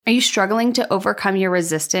Are you struggling to overcome your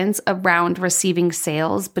resistance around receiving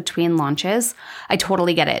sales between launches? I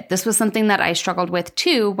totally get it. This was something that I struggled with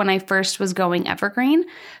too when I first was going evergreen.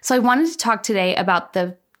 So I wanted to talk today about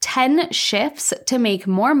the 10 shifts to make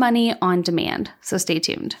more money on demand. So stay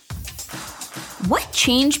tuned. What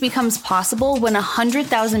change becomes possible when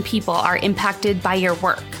 100,000 people are impacted by your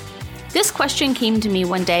work? This question came to me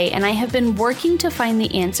one day, and I have been working to find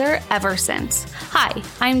the answer ever since. Hi,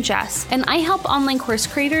 I'm Jess, and I help online course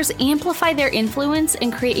creators amplify their influence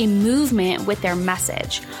and create a movement with their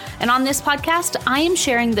message. And on this podcast, I am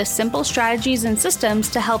sharing the simple strategies and systems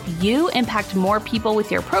to help you impact more people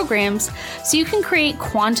with your programs so you can create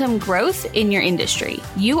quantum growth in your industry.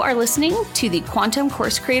 You are listening to the Quantum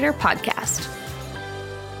Course Creator Podcast.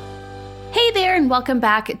 Hey there, and welcome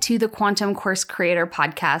back to the Quantum Course Creator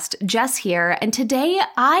Podcast. Jess here, and today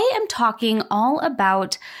I am talking all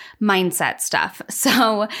about mindset stuff.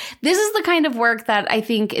 So this is the kind of work that I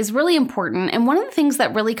think is really important, and one of the things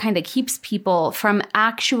that really kind of keeps people from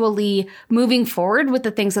actually moving forward with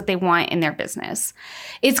the things that they want in their business.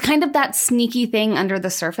 It's kind of that sneaky thing under the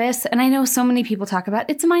surface, and I know so many people talk about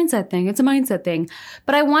it's a mindset thing,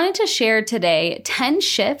 but I wanted to share today 10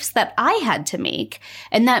 shifts that I had to make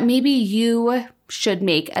and that maybe you should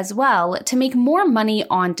make as well to make more money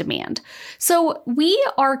on demand. So we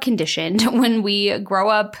are conditioned when we grow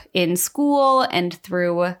up in school and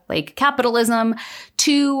through like capitalism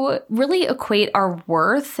to really equate our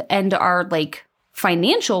worth and our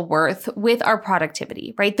financial worth with our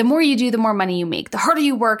productivity, right? The more you do, the more money you make. The harder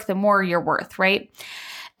you work, the more you're worth, right?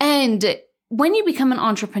 And when you become an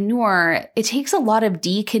entrepreneur, it takes a lot of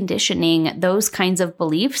deconditioning those kinds of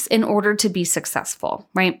beliefs in order to be successful,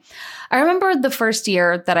 right? I remember the first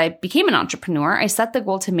year that I became an entrepreneur, I set the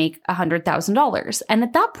goal to make $100,000. And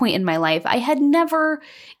at that point in my life, I had never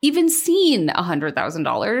even seen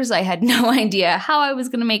 $100,000. I had no idea how I was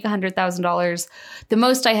going to make $100,000. The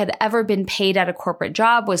most I had ever been paid at a corporate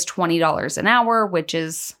job was $20 an hour, which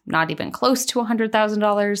is not even close to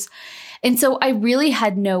 $100,000. And so I really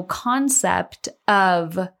had no concept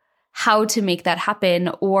of how to make that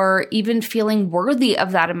happen or even feeling worthy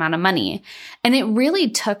of that amount of money. And it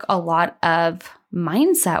really took a lot of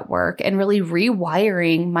mindset work and really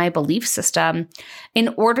rewiring my belief system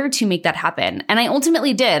in order to make that happen. And I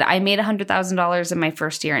ultimately did. I made $100,000 in my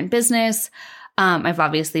first year in business. I've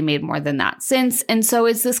obviously made more than that since. And so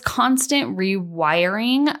it's this constant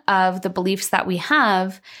rewiring of the beliefs that we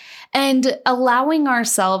have and allowing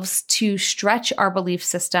ourselves to stretch our belief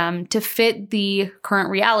system to fit the current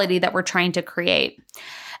reality that we're trying to create.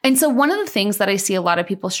 And so one of the things that I see a lot of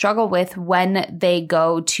people struggle with when they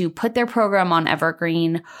go to put their program on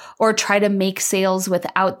Evergreen or try to make sales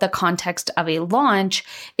without the context of a launch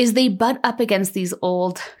is they butt up against these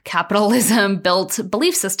old capitalism built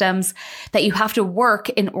belief systems that you have to work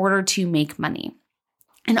in order to make money.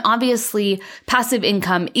 And obviously, passive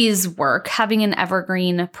income is work. Having an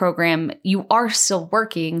evergreen program, you are still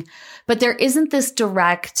working, but there isn't this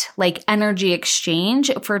direct energy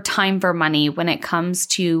exchange for time for money when it comes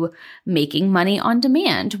to making money on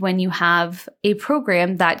demand when you have a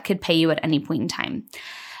program that could pay you at any point in time.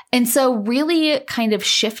 And so really kind of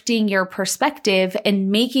shifting your perspective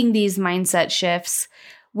and making these mindset shifts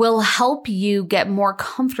will help you get more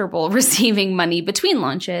comfortable receiving money between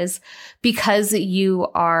launches because you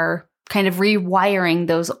are kind of rewiring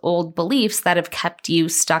those old beliefs that have kept you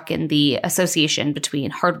stuck in the association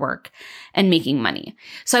between hard work and making money.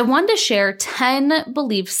 So I wanted to share 10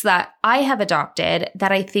 beliefs that I have adopted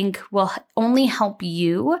that I think will only help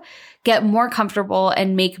you get more comfortable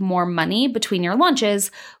and make more money between your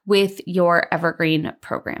launches with your evergreen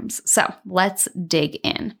programs. So let's dig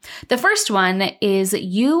in. The first one is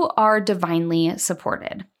you are divinely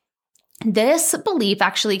supported. This belief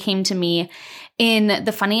actually came to me in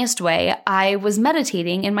the funniest way. I was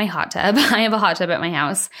meditating in my hot tub. I have a hot tub at my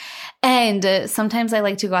house. And sometimes I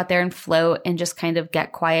like to go out there and float and just kind of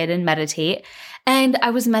get quiet and meditate. And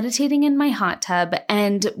I was meditating in my hot tub.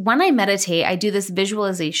 And when I meditate, I do this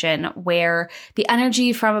visualization where the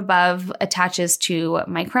energy from above attaches to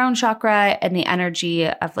my crown chakra and the energy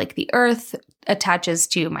of the earth attaches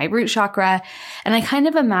to my root chakra. And I kind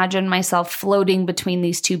of imagine myself floating between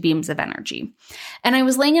these two beams of energy. And I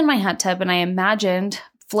was laying in my hot tub and I imagined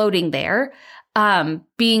floating there,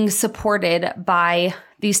 being supported by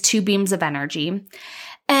these two beams of energy.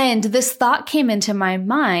 And this thought came into my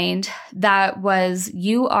mind that was,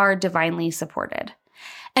 you are divinely supported.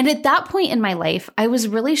 And at that point in my life, I was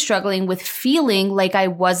really struggling with feeling like I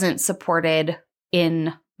wasn't supported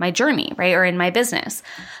in my journey, right? Or in my business.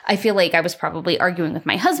 I feel like I was probably arguing with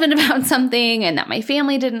my husband about something and that my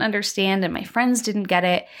family didn't understand and my friends didn't get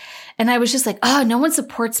it. And I was just like, oh, no one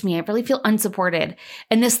supports me. I really feel unsupported.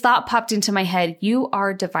 And this thought popped into my head, you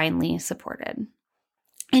are divinely supported.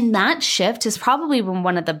 And that shift has probably been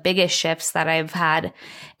one of the biggest shifts that I've had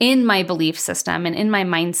in my belief system and in my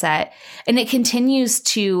mindset. And it continues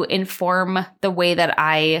to inform the way that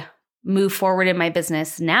I move forward in my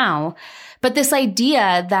business now. But this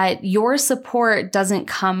idea that your support doesn't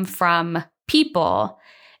come from people,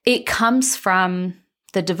 it comes from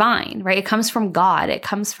the divine, right? It comes from God. It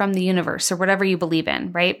comes from the universe or whatever you believe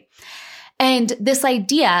in, right? And this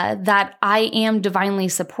idea that I am divinely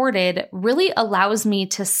supported really allows me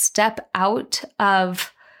to step out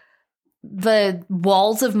of the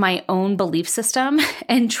walls of my own belief system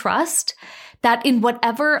and trust that in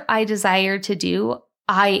whatever I desire to do,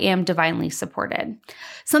 I am divinely supported.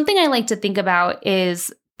 Something I like to think about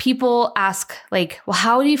is people ask like, well,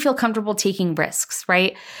 how do you feel comfortable taking risks,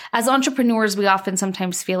 right? As entrepreneurs, we often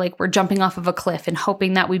sometimes feel like we're jumping off of a cliff and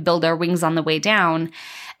hoping that we build our wings on the way down.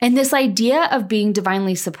 And this idea of being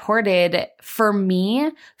divinely supported for me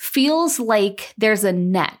feels like there's a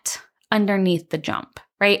net underneath the jump,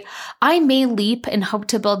 right? I may leap and hope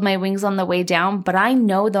to build my wings on the way down, but I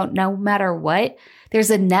know that no matter what, there's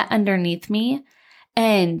a net underneath me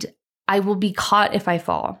and I will be caught if I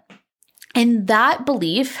fall. And that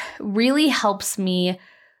belief really helps me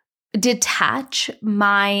detach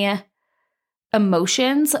my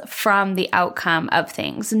emotions from the outcome of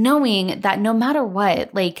things, knowing that no matter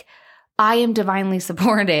what, like I am divinely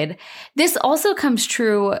supported. This also comes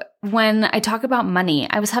true when I talk about money.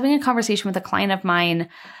 I was having a conversation with a client of mine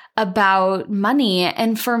about money.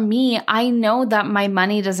 And for me, I know that my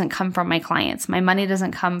money doesn't come from my clients. My money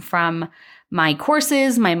doesn't come from my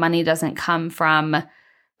courses. My money doesn't come from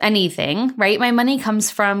anything, right? My money comes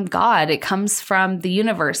from God. It comes from the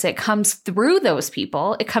universe. It comes through those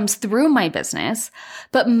people. It comes through my business.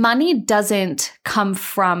 But money doesn't come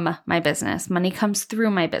from my business. Money comes through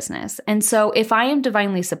my business. And so if I am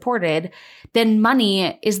divinely supported, then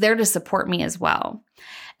money is there to support me as well.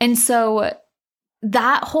 And so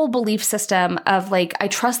that whole belief system of like, I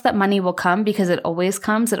trust that money will come because it always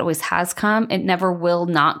comes. It always has come. It never will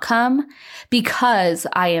not come because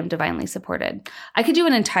I am divinely supported. I could do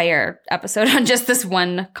an entire episode on just this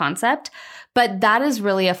one concept, but that is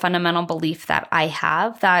really a fundamental belief that I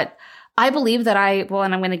have, that I believe that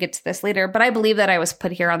and I'm going to get to this later, but I believe that I was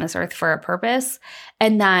put here on this earth for a purpose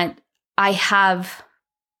and that I have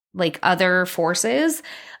like other forces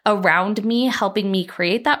around me helping me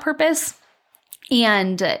create that purpose.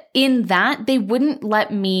 And in that, they wouldn't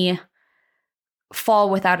let me fall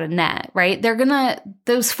without a net, right?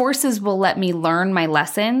 Those forces will let me learn my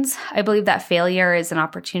lessons. I believe that failure is an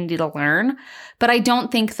opportunity to learn, but I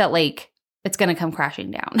don't think that like it's going to come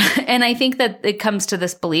crashing down. And I think that it comes to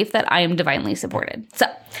this belief that I am divinely supported. So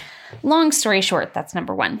long story short, that's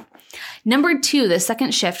number one. Number two, the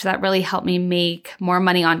second shift that really helped me make more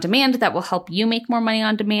money on demand, that will help you make more money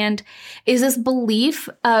on demand, is this belief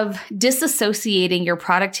of disassociating your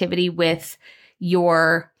productivity with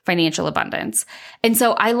your financial abundance. And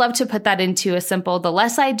so I love to put that into a simple, the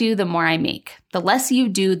less I do, the more I make. The less you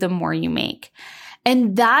do, the more you make.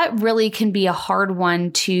 And that really can be a hard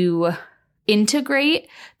one to integrate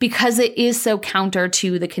because it is so counter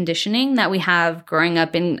to the conditioning that we have growing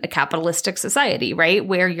up in a capitalistic society, right?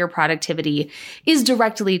 Where your productivity is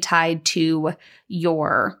directly tied to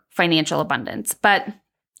your financial abundance. But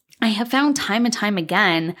I have found time and time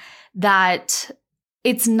again that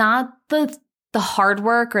it's not the hard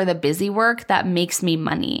work or the busy work that makes me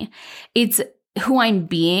money. It's who I'm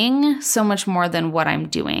being so much more than what I'm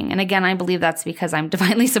doing. And again, I believe that's because I'm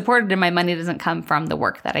divinely supported and my money doesn't come from the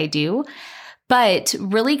work that I do. But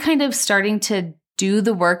really kind of starting to do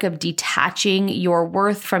the work of detaching your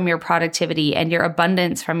worth from your productivity and your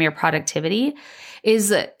abundance from your productivity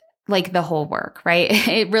is like the whole work, right?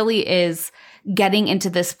 It really is getting into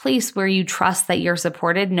this place where you trust that you're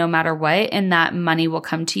supported no matter what, and that money will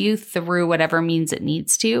come to you through whatever means it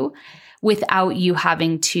needs to without you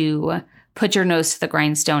having to put your nose to the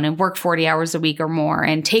grindstone and work 40 hours a week or more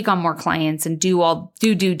and take on more clients and do,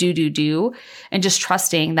 and just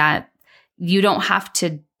trusting that you don't have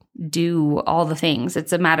to do all the things.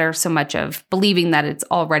 It's a matter so much of believing that it's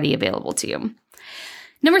already available to you.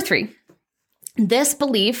 Number three, this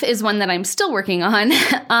belief is one that I'm still working on,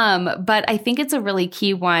 but I think it's a really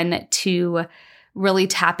key one to really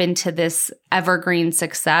tap into this evergreen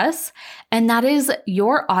success. And that is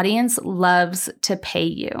your audience loves to pay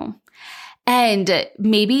you. And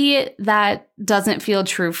maybe that doesn't feel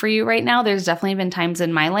true for you right now. There's definitely been times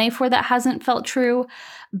in my life where that hasn't felt true.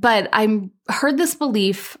 But I heard this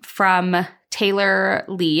belief from Taylor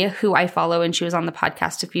Lee, who I follow, and she was on the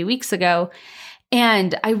podcast a few weeks ago.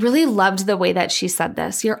 And I really loved the way that she said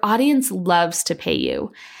this. Your audience loves to pay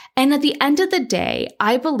you. And at the end of the day,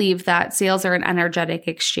 I believe that sales are an energetic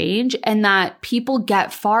exchange and that people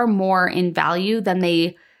get far more in value than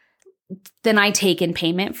I take in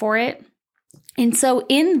payment for it. And so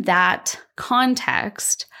in that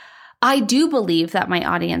context, I do believe that my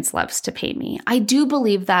audience loves to pay me. I do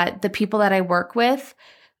believe that the people that I work with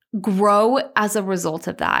grow as a result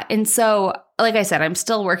of that. And so, like I said, I'm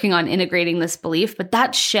still working on integrating this belief, but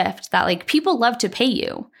that shift that like people love to pay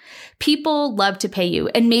you. People love to pay you.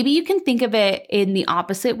 And maybe you can think of it in the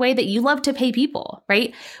opposite way, that you love to pay people,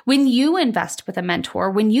 right? When you invest with a mentor,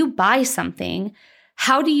 when you buy something,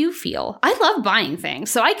 how do you feel? I love buying things,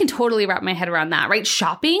 so I can totally wrap my head around that, right?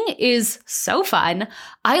 Shopping is so fun.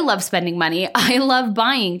 I love spending money. I love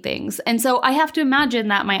buying things. And so I have to imagine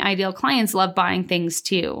that my ideal clients love buying things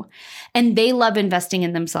too. And they love investing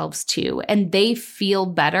in themselves too. And they feel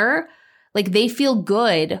better, like they feel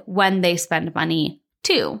good when they spend money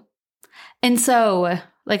too. And so,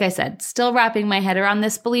 like I said, still wrapping my head around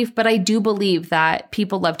this belief, but I do believe that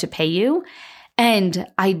people love to pay you. And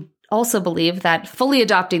I also believe that fully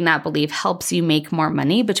adopting that belief helps you make more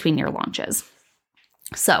money between your launches.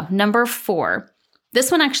 So, number 4, this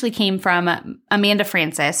one actually came from Amanda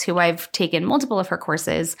Francis, who I've taken multiple of her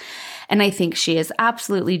courses, and I think she is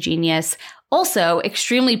absolutely genius. Also,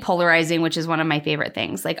 extremely polarizing, which is one of my favorite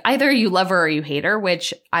things. Like either you love her or you hate her,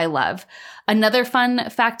 which I love. Another fun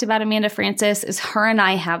fact about Amanda Francis is her and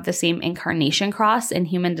I have the same incarnation cross in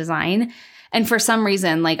human design. And for some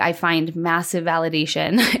reason, like I find massive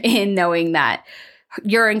validation in knowing that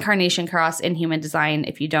your incarnation cross in human design,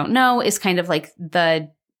 if you don't know, is kind of like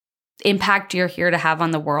the impact you're here to have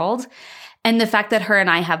on the world. And the fact that her and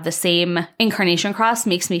I have the same incarnation cross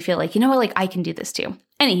makes me feel like, you know what, like I can do this too.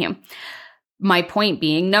 Anywho, my point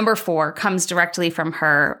being, number 4 comes directly from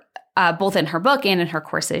her, both in her book and in her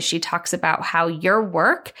courses. She talks about how your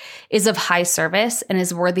work is of high service and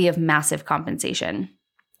is worthy of massive compensation.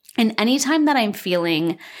 And anytime that I'm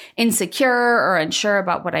feeling insecure or unsure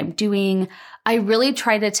about what I'm doing, I really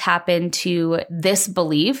try to tap into this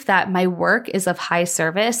belief that my work is of high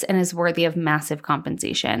service and is worthy of massive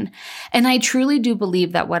compensation. And I truly do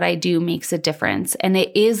believe that what I do makes a difference, and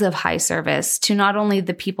it is of high service to not only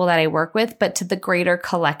the people that I work with, but to the greater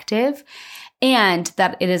collective, and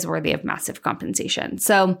that it is worthy of massive compensation.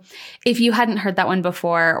 So if you hadn't heard that one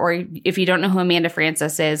before, or if you don't know who Amanda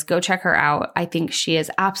Francis is, go check her out. I think she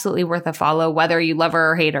is absolutely worth a follow, whether you love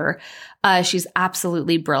her or hate her. She's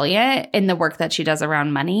absolutely brilliant in the work that she does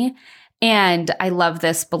around money. And I love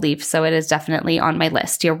this belief, so it is definitely on my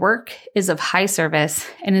list. Your work is of high service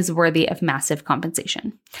and is worthy of massive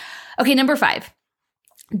compensation. Okay, number 5.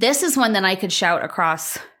 This is one that I could shout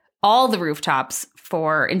across all the rooftops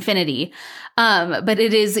for infinity. But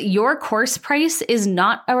it is, your course price is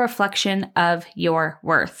not a reflection of your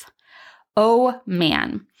worth. Oh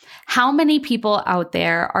man, how many people out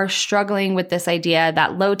there are struggling with this idea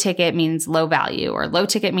that low ticket means low value or low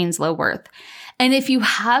ticket means low worth? And if you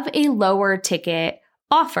have a lower ticket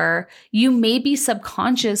offer, you may be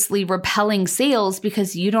subconsciously repelling sales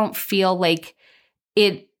because you don't feel like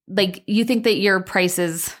it, like you think that your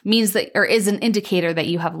prices means that, or is an indicator that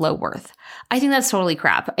you have low worth. I think that's totally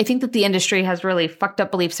crap. I think that the industry has really fucked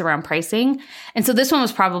up beliefs around pricing. And so this one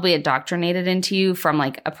was probably indoctrinated into you from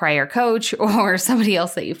like a prior coach or somebody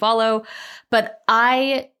else that you follow. But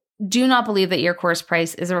I do not believe that your course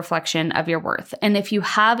price is a reflection of your worth. And if you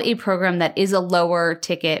have a program that is a lower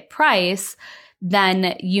ticket price,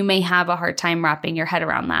 then you may have a hard time wrapping your head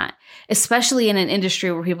around that, especially in an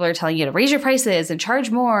industry where people are telling you to raise your prices and charge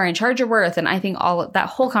more and charge your worth. And I think that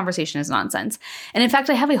whole conversation is nonsense. And in fact,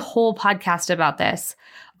 I have a whole podcast about this,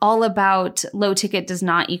 all about low ticket does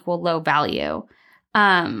not equal low value.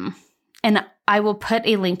 And I will put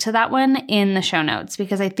a link to that one in the show notes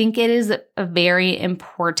because I think it is a very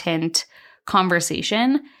important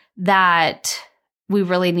conversation that we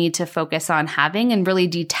really need to focus on having and really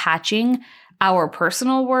detaching our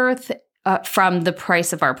personal worth from the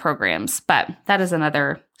price of our programs. But that is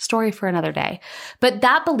another story for another day. But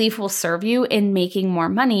that belief will serve you in making more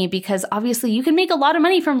money because obviously you can make a lot of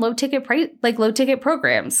money from low ticket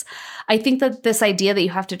programs. I think that this idea that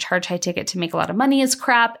you have to charge high ticket to make a lot of money is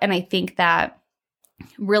crap. And I think that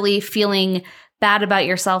really feeling bad about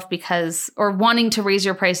yourself or wanting to raise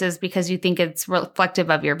your prices because you think it's reflective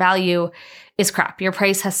of your value is crap. Your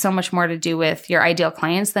price has so much more to do with your ideal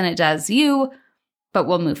clients than it does you but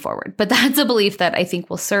we'll move forward. But that's a belief that I think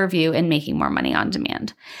will serve you in making more money on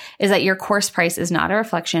demand, is that your course price is not a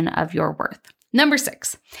reflection of your worth. Number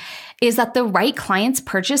 6 is that the right clients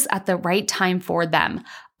purchase at the right time for them.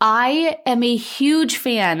 I am a huge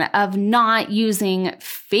fan of not using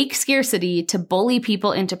fake scarcity to bully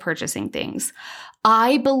people into purchasing things.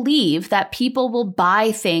 I believe that people will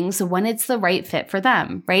buy things when it's the right fit for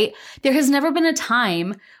them, right? There has never been a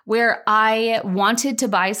time where I wanted to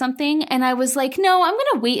buy something and I was like, no, I'm going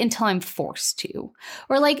to wait until I'm forced to.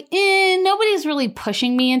 Or like, nobody's really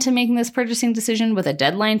pushing me into making this purchasing decision with a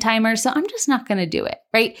deadline timer, so I'm just not going to do it,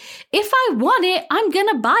 right? If I want it, I'm going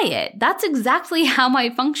to buy it. That's exactly how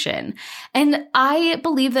I function. And I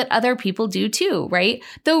believe that other people do too, right?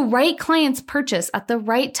 The right clients purchase at the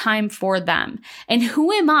right time for them. And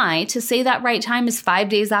who am I to say that right time is 5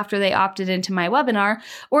 days after they opted into my webinar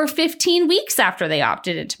or 15 weeks after they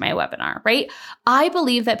opted into my webinar, right? I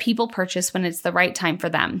believe that people purchase when it's the right time for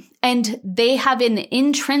them and they have an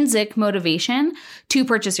intrinsic motivation to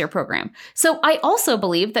purchase your program. So I also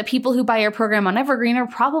believe that people who buy your program on Evergreen are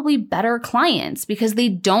probably better clients because they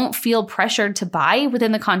don't feel pressured to buy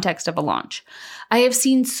within the context of a launch. I have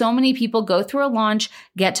seen so many people go through a launch,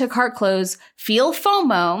 get to cart close, feel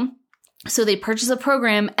FOMO, so they purchase a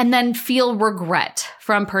program and then feel regret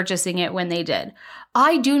from purchasing it when they did.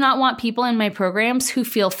 I do not want people in my programs who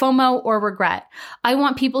feel FOMO or regret. I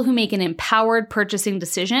want people who make an empowered purchasing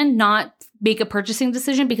decision, not make a purchasing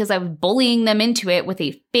decision because I was bullying them into it with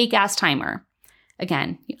a fake ass timer.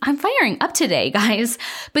 Again, I'm firing up today, guys,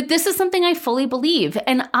 but this is something I fully believe.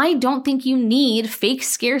 And I don't think you need fake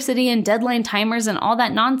scarcity and deadline timers and all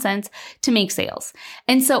that nonsense to make sales.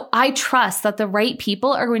 And so I trust that the right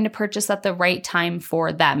people are going to purchase at the right time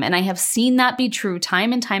for them. And I have seen that be true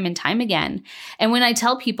time and time and time again. And when I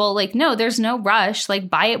tell people like, no, there's no rush,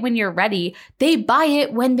 like buy it when you're ready, they buy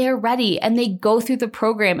it when they're ready and they go through the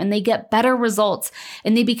program and they get better results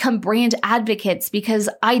and they become brand advocates because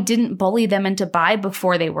I didn't bully them into buy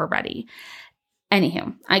before they were ready.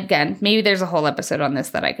 Anywho, again, maybe there's a whole episode on this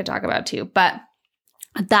that I could talk about too, but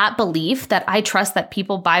that belief that I trust that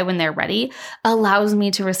people buy when they're ready allows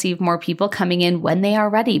me to receive more people coming in when they are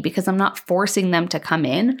ready because I'm not forcing them to come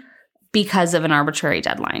in because of an arbitrary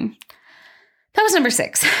deadline. That was number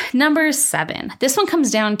 6. Number 7. This one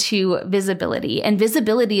comes down to visibility, and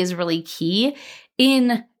visibility is really key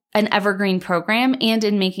in an Evergreen program and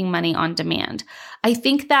in making money on demand. I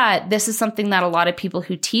think that this is something that a lot of people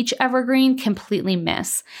who teach Evergreen completely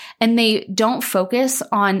miss, and they don't focus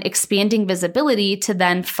on expanding visibility to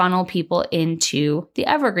then funnel people into the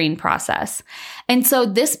Evergreen process. And so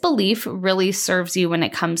this belief really serves you when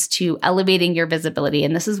it comes to elevating your visibility.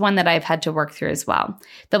 And this is one that I've had to work through as well.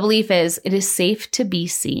 The belief is it is safe to be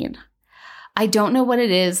seen. I don't know what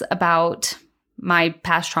it is about my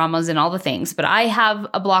past traumas and all the things, but I have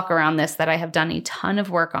a block around this that I have done a ton of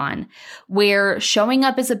work on, where showing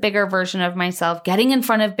up as a bigger version of myself, getting in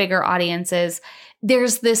front of bigger audiences,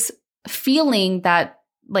 there's this feeling that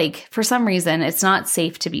like for some reason it's not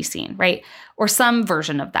safe to be seen, right? Or some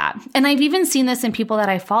version of that. And I've even seen this in people that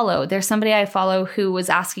I follow. There's somebody I follow who was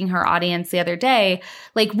asking her audience the other day,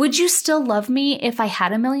 like, would you still love me if I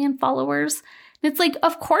had 1 million followers? It's like,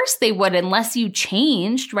 of course they would, unless you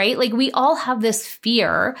changed, right? Like we all have this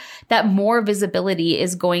fear that more visibility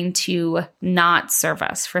is going to not serve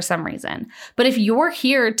us for some reason. But if you're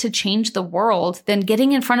here to change the world, then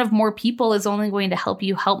getting in front of more people is only going to help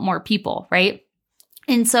you help more people, right?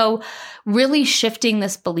 And so really shifting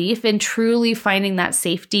this belief and truly finding that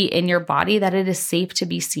safety in your body, that it is safe to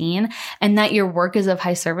be seen and that your work is of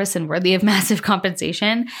high service and worthy of massive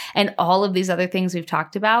compensation and all of these other things we've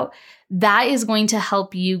talked about, that is going to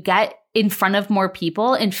help you get in front of more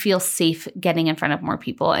people and feel safe getting in front of more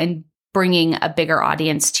people and bringing a bigger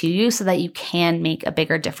audience to you so that you can make a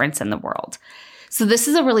bigger difference in the world. So this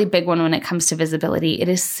is a really big one when it comes to visibility. It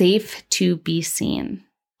is safe to be seen.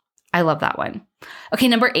 I love that one. Okay,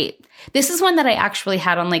 number 8. This is one that I actually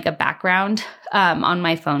had on like a background on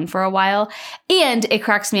my phone for a while. And it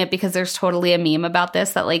cracks me up because there's totally a meme about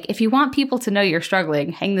this that like, if you want people to know you're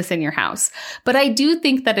struggling, hang this in your house. But I do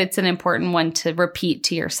think that it's an important one to repeat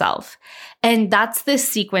to yourself. And that's this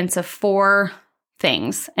sequence of 4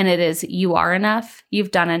 things. And it is, you are enough,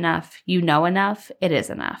 you've done enough, you know enough, it is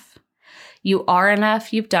enough. You are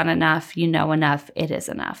enough, you've done enough, you know enough, it is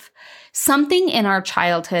enough. Something in our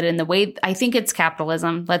childhood and the way, I think it's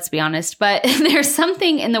capitalism, let's be honest, but there's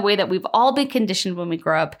something in the way that we've all been conditioned when we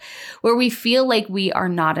grow up where we feel like we are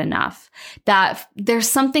not enough, that there's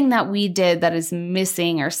something that we did that is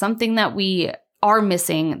missing or something that we are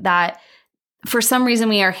missing that for some reason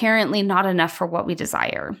we are inherently not enough for what we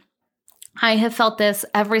desire. I have felt this.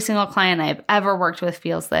 Every single client I've ever worked with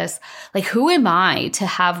feels this. Like, who am I to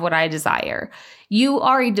have what I desire? You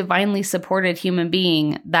are a divinely supported human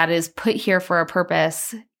being that is put here for a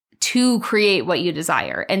purpose to create what you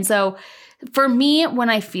desire. And so for me, when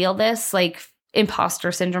I feel this, like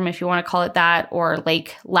imposter syndrome, if you want to call it that, or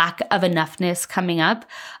like lack of enoughness coming up,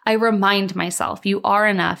 I remind myself, you are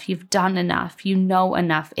enough, you've done enough, you know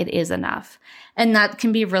enough, it is enough. And that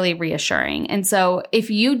can be really reassuring. And so if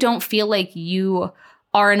you don't feel like you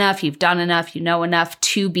are enough, you've done enough, you know enough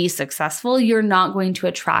to be successful, you're not going to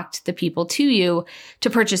attract the people to you to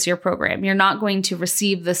purchase your program. You're not going to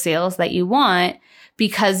receive the sales that you want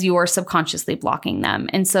because you are subconsciously blocking them.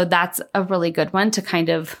 And so that's a really good one to kind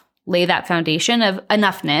of lay that foundation of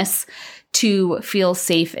enoughness to feel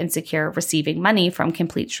safe and secure receiving money from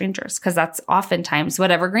complete strangers, because that's oftentimes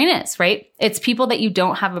what Evergreen is, right? It's people that you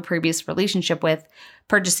don't have a previous relationship with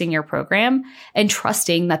purchasing your program and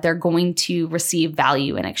trusting that they're going to receive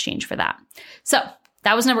value in exchange for that. So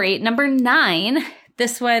that was number 8. Number 9,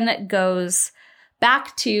 this one goes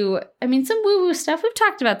back to, some woo-woo stuff. We've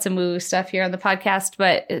talked about some woo-woo stuff here on the podcast,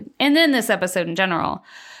 and then this episode in general.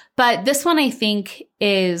 But this one I think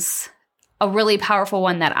is a really powerful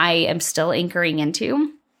one that I am still anchoring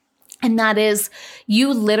into. And that is,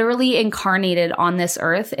 you literally incarnated on this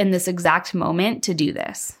earth in this exact moment to do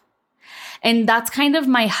this. And that's kind of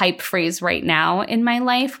my hype phrase right now in my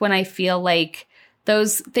life when I feel like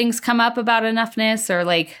those things come up about enoughness or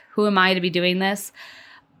like, who am I to be doing this?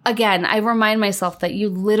 Again, I remind myself that you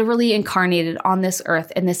literally incarnated on this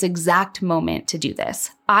earth in this exact moment to do this.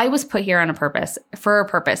 I was put here on for a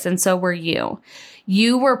purpose, and so were you.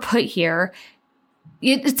 You were put here.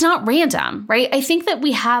 It's not random, right? I think that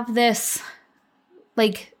we have this,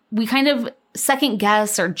 like, we kind of second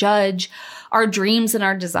guess or judge our dreams and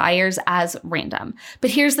our desires as random. But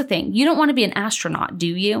here's the thing. You don't want to be an astronaut, do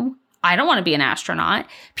you? I don't want to be an astronaut.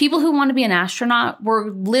 People who want to be an astronaut were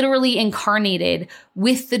literally incarnated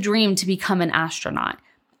with the dream to become an astronaut.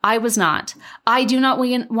 I was not. I do not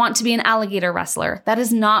want to be an alligator wrestler. That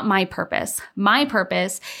is not my purpose. My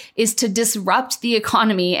purpose is to disrupt the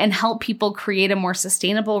economy and help people create a more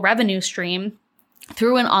sustainable revenue stream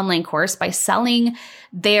through an online course by selling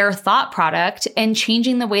their thought product and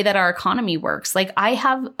changing the way that our economy works. Like, I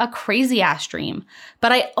have a crazy ass dream,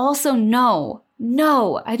 but I also know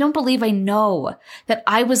I don't believe I know that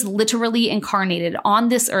I was literally incarnated on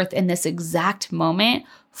this earth in this exact moment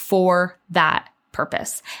for that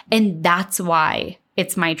purpose. And that's why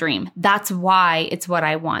it's my dream. That's why it's what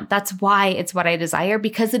I want. That's why it's what I desire,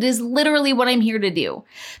 because it is literally what I'm here to do.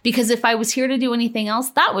 Because if I was here to do anything else,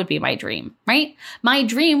 that would be my dream, right? My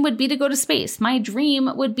dream would be to go to space. My dream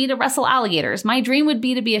would be to wrestle alligators. My dream would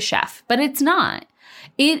be to be a chef, but it's not.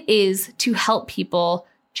 It is to help people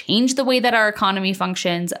change the way that our economy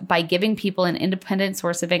functions by giving people an independent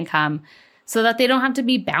source of income so that they don't have to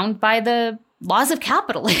be bound by the laws of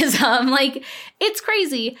capitalism. Like, it's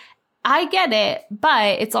crazy. I get it,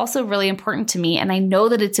 but it's also really important to me. And I know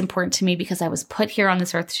that it's important to me because I was put here on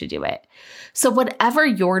this earth to do it. So whatever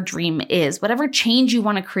your dream is, whatever change you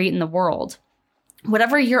want to create in the world,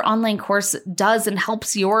 whatever your online course does and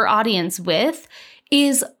helps your audience with,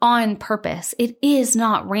 is on purpose. It is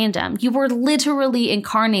not random. You were literally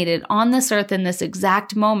incarnated on this earth in this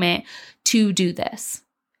exact moment to do this.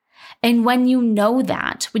 And when you know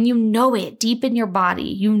that, when you know it deep in your body,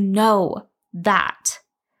 you know that,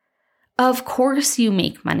 of course you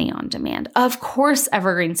make money on demand. Of course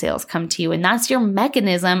Evergreen sales come to you. And that's your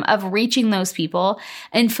mechanism of reaching those people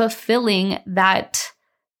and fulfilling that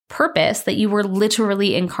purpose that you were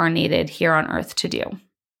literally incarnated here on earth to do.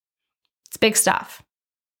 It's big stuff.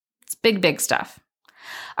 It's big stuff.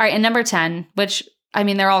 All right. And number 10, which,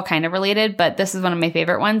 they're all kind of related, but this is one of my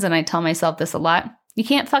favorite ones. And I tell myself this a lot. You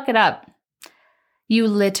can't fuck it up. You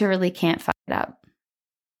literally can't fuck it up.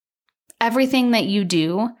 Everything that you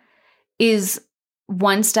do is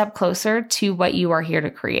one step closer to what you are here to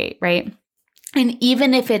create, right? And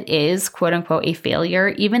even if it is, quote unquote, a failure,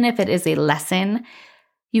 even if it is a lesson,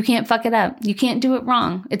 you can't fuck it up. You can't do it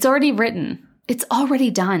wrong. It's already written. It's already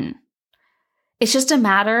done. It's just a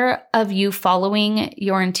matter of you following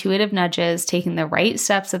your intuitive nudges, taking the right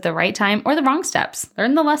steps at the right time or the wrong steps.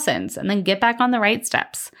 Learn the lessons and then get back on the right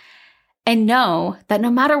steps. And know that no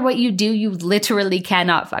matter what you do, you literally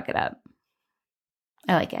cannot fuck it up.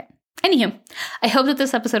 I like it. Anywho, I hope that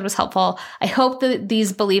this episode was helpful. I hope that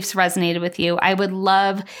these beliefs resonated with you. I would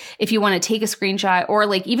love if you want to take a screenshot or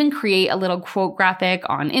like even create a little quote graphic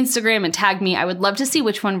on Instagram and tag me. I would love to see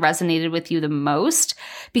which one resonated with you the most,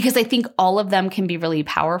 because I think all of them can be really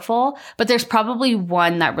powerful, but there's probably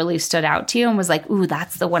one that really stood out to you and was like, ooh,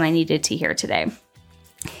 that's the one I needed to hear today.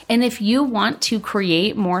 And if you want to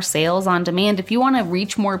create more sales on demand, if you want to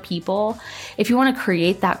reach more people, if you want to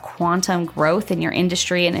create that quantum growth in your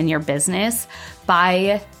industry and in your business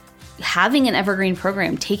by having an evergreen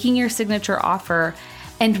program, taking your signature offer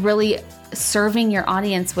and really serving your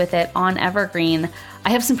audience with it on Evergreen,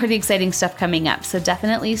 I have some pretty exciting stuff coming up. So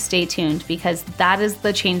definitely stay tuned, because that is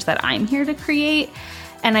the change that I'm here to create.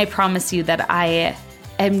 And I promise you that I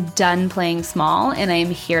am done playing small, and I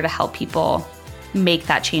am here to help people make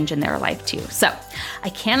that change in their life too. So I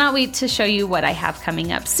cannot wait to show you what I have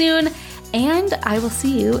coming up soon, and I will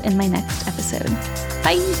see you in my next episode.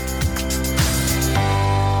 Bye.